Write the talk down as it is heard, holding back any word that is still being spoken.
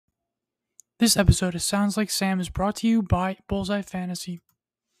This episode of Sounds Like Sam is brought to you by Bullseye Fantasy.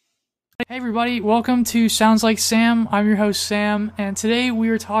 Hey everybody, welcome to Sounds Like Sam. I'm your host Sam, and today we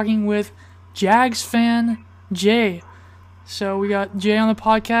are talking with Jags fan Jay. So we got Jay on the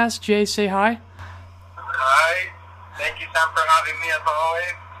podcast. Jay, say hi. Hi. Thank you, Sam, for having me as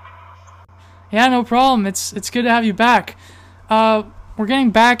always. Yeah, no problem. It's good to have you back. We're getting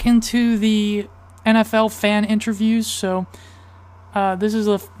back into the NFL fan interviews, so this is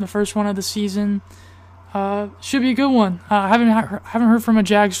the first one of the season. Should be a good one. I haven't heard from a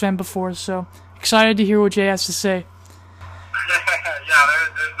Jags fan before, so excited to hear what Jay has to say. Yeah,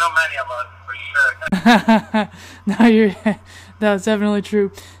 there's no many of us, for No, sure. that's definitely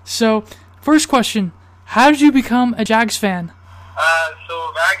true. So, first question: how did you become a Jags fan?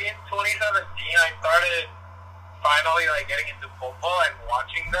 So back in 2017, I started finally getting into football and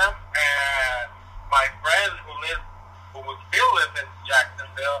watching them, and my friends who still live in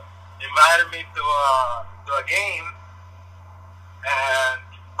Jacksonville invited me to a game, and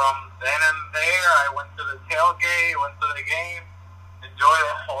from then and there I went to the tailgate, went to the game, enjoyed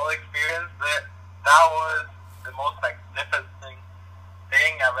the whole experience. That was the most magnificent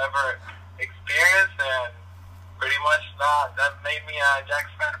thing I've ever experienced, and pretty much that made me a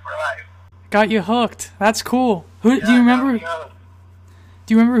Jags fan for life. Got you hooked. That's cool. Do you remember? Do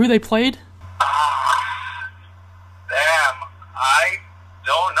you remember who they played? Damn, I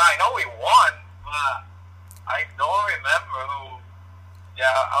don't know. I know we won, but I don't remember who.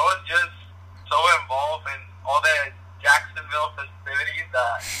 Yeah, I was just so involved in all the Jacksonville festivities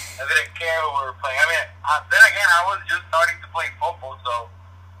that I didn't care who we were playing. I mean, then again, I was just starting to play football, so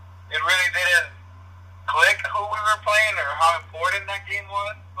it really didn't click who we were playing or how important that game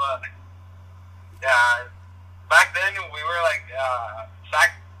was. But yeah, back then we were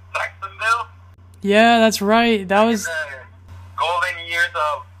Saxonville. Yeah, that's right. That was the golden years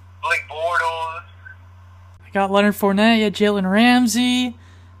of Blake Bortles. I got Leonard Fournette. You had Jalen Ramsey.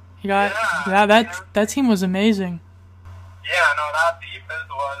 You got that team was amazing. Yeah, no, that defense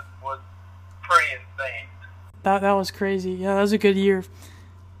was pretty insane. That was crazy. Yeah, that was a good year.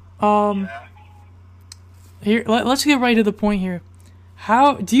 Here, let's get right to the point here.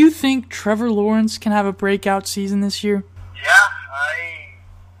 How do you think Trevor Lawrence can have a breakout season this year? Yeah, I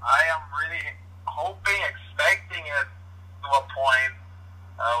am really hoping, expecting it to a point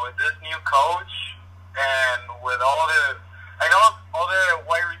with this new coach and with all the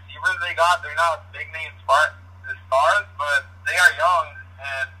wide receivers they got. They're not big name stars, but they are young,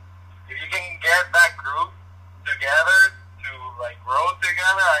 and if you can get that group together to grow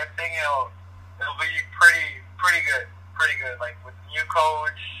together, I think it'll be pretty good. Like with the new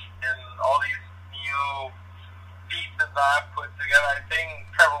coach and all these new pieces that I've put together, I think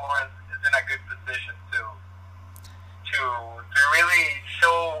Trevor Lawrence is in a good position to really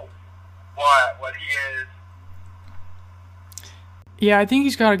show what he is. Yeah, I think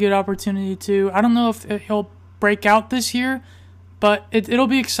he's got a good opportunity too. I don't know if he'll break out this year, but it'll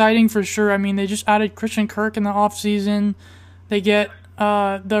be exciting for sure. I mean, they just added Christian Kirk in the offseason. They get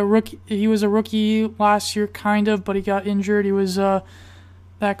the rookie. He was a rookie last year, kind of, but he got injured. He was that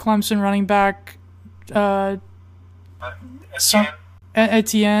Clemson running back,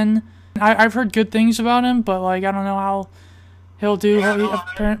 Etienne. I've heard good things about him, but I don't know how he'll do. Yeah,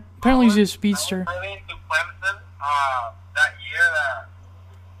 apparently he's a speedster. I was really into Clemson that year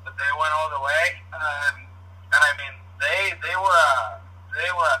that they went all the way, and I mean they were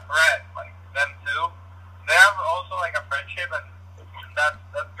a threat, them too. They have also a friendship, and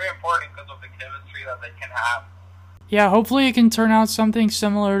that's very important because of the chemistry that they can have. Yeah, hopefully it can turn out something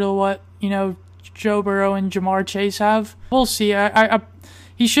similar to what Joe Burrow and Jamar Chase have. We'll see.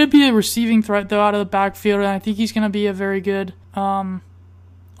 He should be a receiving threat though out of the backfield, and I think he's going to be a very good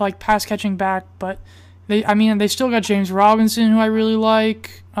pass catching back. But they still got James Robinson, who I really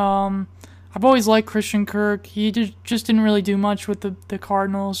like. I've always liked Christian Kirk. He just didn't really do much with the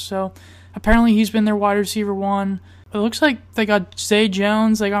Cardinals, so apparently he's been their wide receiver one. It looks like they got Zay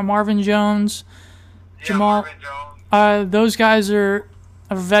Jones, they got Marvin Jones, Jamal. Marvin Jones. Those guys are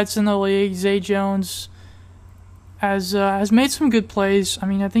vets in the league. Zay Jones has made some good plays. I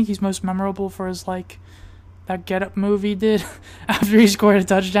mean, I think he's most memorable for his that Get Up movie he did after he scored a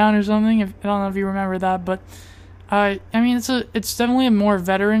touchdown or something. I don't know if you remember that, but I mean it's definitely a more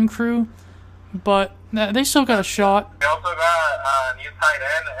veteran crew, but they still got a shot. They also got a new tight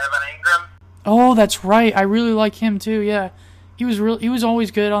end, Evan Ingram. Oh, that's right. I really like him too. Yeah, he was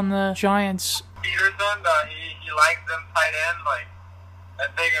always good on the Giants. Peterson, he likes them tight end. I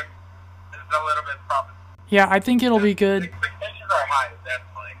think it's a little bit promising. Yeah, I think it'll be good. The expectations are high,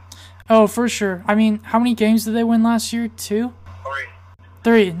 definitely. Oh, for sure. I mean, how many games did they win last year? 2?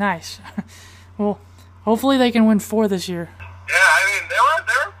 3. Nice. Well, hopefully they can win 4 this year. Yeah, I mean, they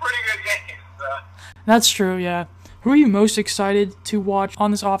were pretty good games. That's true, yeah. Who are you most excited to watch on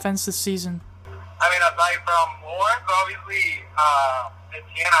this offense this season? I mean, aside from Lawrence, obviously,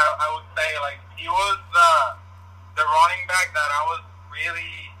 Etienne, I would say, like, he was the running back that I was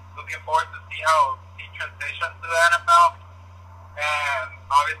really looking forward to see how he transitioned to the NFL. And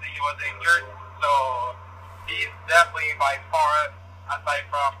obviously he was injured, so he's definitely by far, aside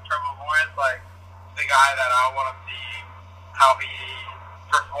from Trevor Lawrence, like, the guy that I want to see how he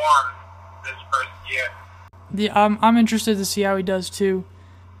performs this first year. Yeah, I'm interested to see how he does too.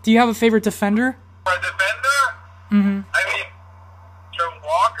 Do you have a favorite defender? For a defender, I mean, Joe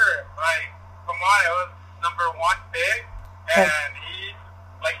Walker, like, come on, it was number 1 pick, and he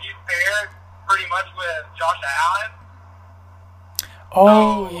paired pretty much with Josh Allen.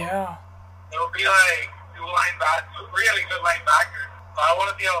 Oh, so, yeah. It would be like 2 linebackers, really good linebackers. So I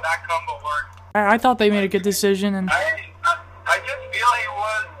want to see how that combo works. I thought they made a good decision, and I just feel he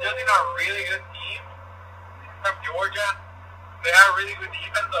was just in a really good team from Georgia. They had a really good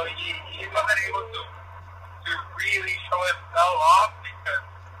defense, so he wasn't able to really show himself off because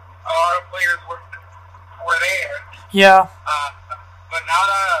a lot of players were there. yeah. But now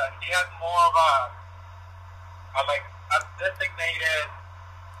that he has more of a designated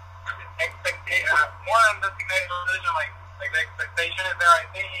expectation, more than designated position, like the expectation is there. I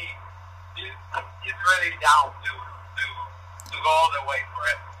think he's really down to go all the way for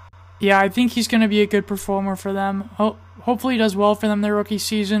it. Yeah, I think he's going to be a good performer for them. Hopefully he does well for them their rookie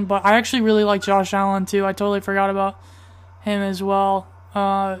season, but I actually really like Josh Allen too. I totally forgot about him as well.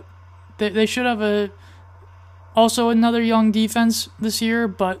 They should have also another young defense this year,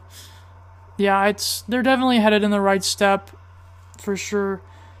 but yeah, they're definitely headed in the right step for sure.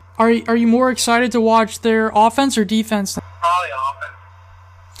 Are you more excited to watch their offense or defense? Probably offense.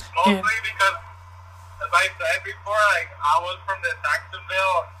 Mostly because, as I said before, like, I was from the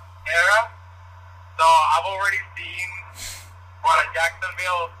Jacksonville era, so I've already seen what a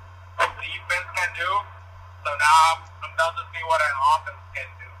Jacksonville defense can do. So now I'm down to see what an offense can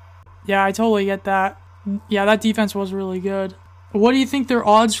do. Yeah, I totally get that. Yeah, that defense was really good. What do you think their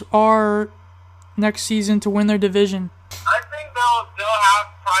odds are next season to win their division? I think they'll have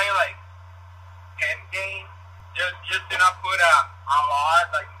probably like 10 games. Just to not put a lot,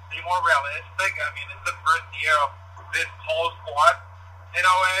 like, be more realistic. I mean, it's the first year of this whole squad in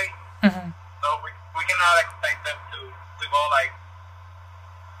a way. So we cannot expect them to go like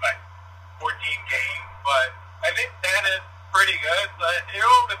 14 games. But I think 10 is pretty good. So it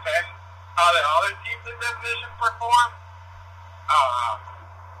will depend how the other teams in the division perform.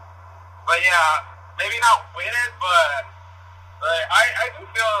 But yeah, maybe not win it, but I do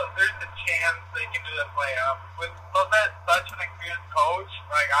feel there's a chance they can do the playoffs. With such an experienced coach,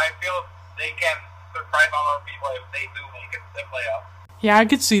 like, I feel they can surprise a lot of people if they do make it to the playoffs. Yeah, I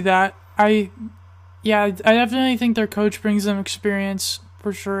could see that. I definitely think their coach brings them experience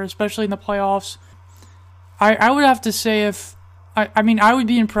for sure, especially in the playoffs. I would have to say I would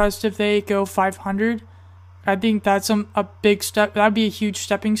be impressed if they go 500. I think that's a big step. That'd be a huge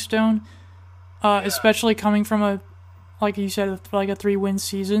stepping stone, especially coming from like you said, like a 3-win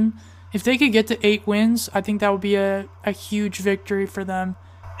season. If they could get to 8 wins, I think that would be a huge victory for them.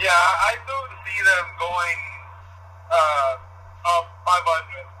 Yeah, I do see them going up 500,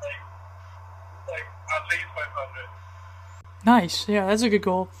 like at least 500. Nice. Yeah, that's a good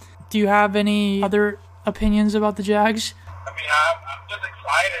goal. Do you have any other opinions about the Jags? I mean, I'm just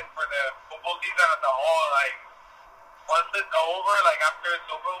excited for the football season as a whole. Like, once it's over, like after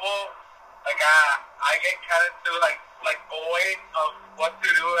Super Bowl, like I get kind of to like void of what to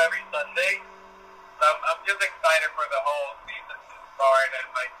do every Sunday. So I'm just excited for the whole season to start and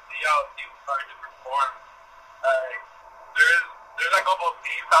like see how teams start to perform. There's a couple of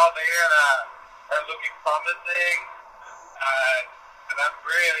teams out there that are looking promising, and I'm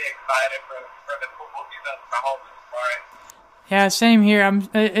really excited for the football season as a whole to start. Yeah, same here.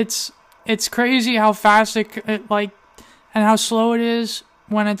 It's crazy how fast it and how slow it is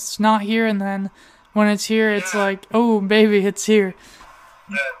when it's not here, and then when it's here, it's like, oh baby, it's here.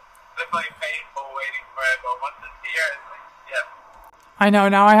 It's definitely painful waiting for it, but once it's here, it's like, yeah. I know.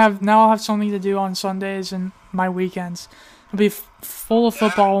 Now I'll have something to do on Sundays and my weekends. It'll be full of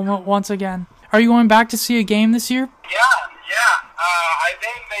football once again. Are you going back to see a game this year? Yeah. I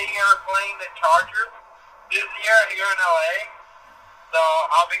think they are playing the Chargers this year here in LA, so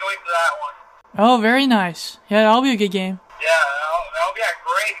I'll be going to that one. Oh, very nice. Yeah, that'll be a good game. Yeah, that'll be a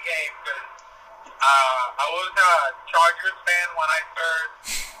great game because I was a Chargers fan when I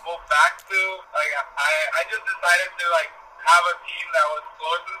first moved back to. Like, I just decided to like have a team that was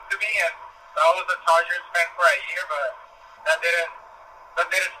closest to me, and I was a Chargers fan for a year, but that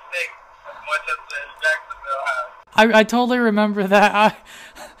didn't stick as much as the Jacksonville has. I totally remember that.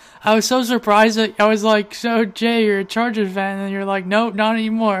 I was so surprised that I was like, so Jay, you're a Chargers fan, and you're like, nope, not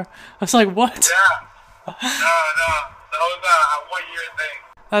anymore. I was like, what? Yeah. No. That was a 1 year thing.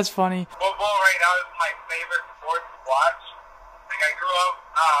 That's funny. Football right now is my favorite sport to watch. Like I grew up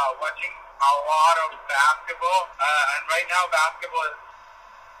watching a lot of basketball, and right now basketball is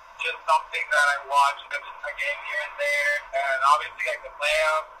just something that I watch. Just a game here and there, and obviously like the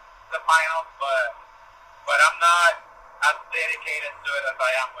playoffs, the finals, but I'm not as dedicated to it as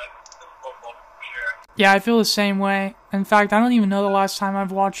I am with football for sure. Yeah, I feel the same way. In fact, I don't even know the last time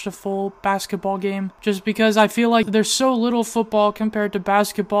I've watched a full basketball game, just because I feel like there's so little football compared to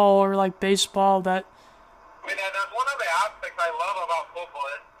basketball or like baseball that... I mean, that's one of the aspects I love about football.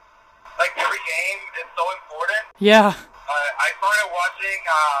 Is like every game is so important. Yeah. I started watching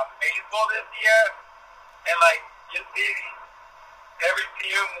baseball this year, and like you see every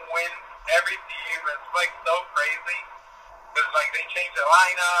team win every team. It's like so crazy because like they change the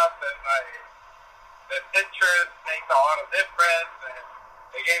lineup and like the pitchers make a lot of difference, and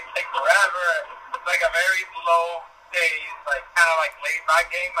the game takes forever. It's like a very slow pace, like kind of like laid back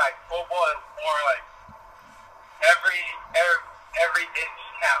game. Like football is more like every inch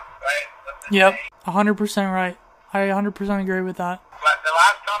counts, right? Yep, 100% right. I 100% agree with that. But the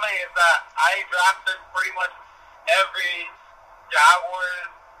last comment is that I drafted pretty much every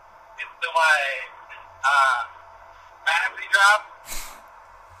Jaguars into my fantasy draft,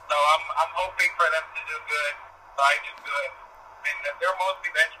 so I'm hoping for them to do good. So I do good. I mean, they're mostly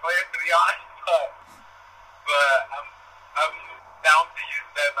bench players, to be honest, but I'm down to use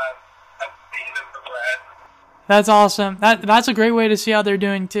them as the season progresses. That's awesome. That's a great way to see how they're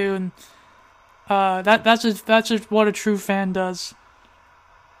doing too, and that's just what a true fan does.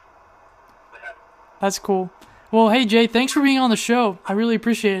 That's cool. Well, hey Jay, thanks for being on the show. I really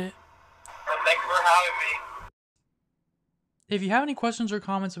appreciate it. Well, thank you for having me. If you have any questions or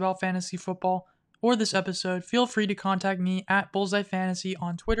comments about fantasy football or this episode, feel free to contact me at Bullseye Fantasy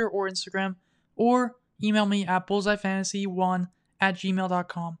on Twitter or Instagram, or email me at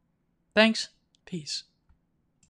bullseyefantasy1@gmail.com. Thanks. Peace.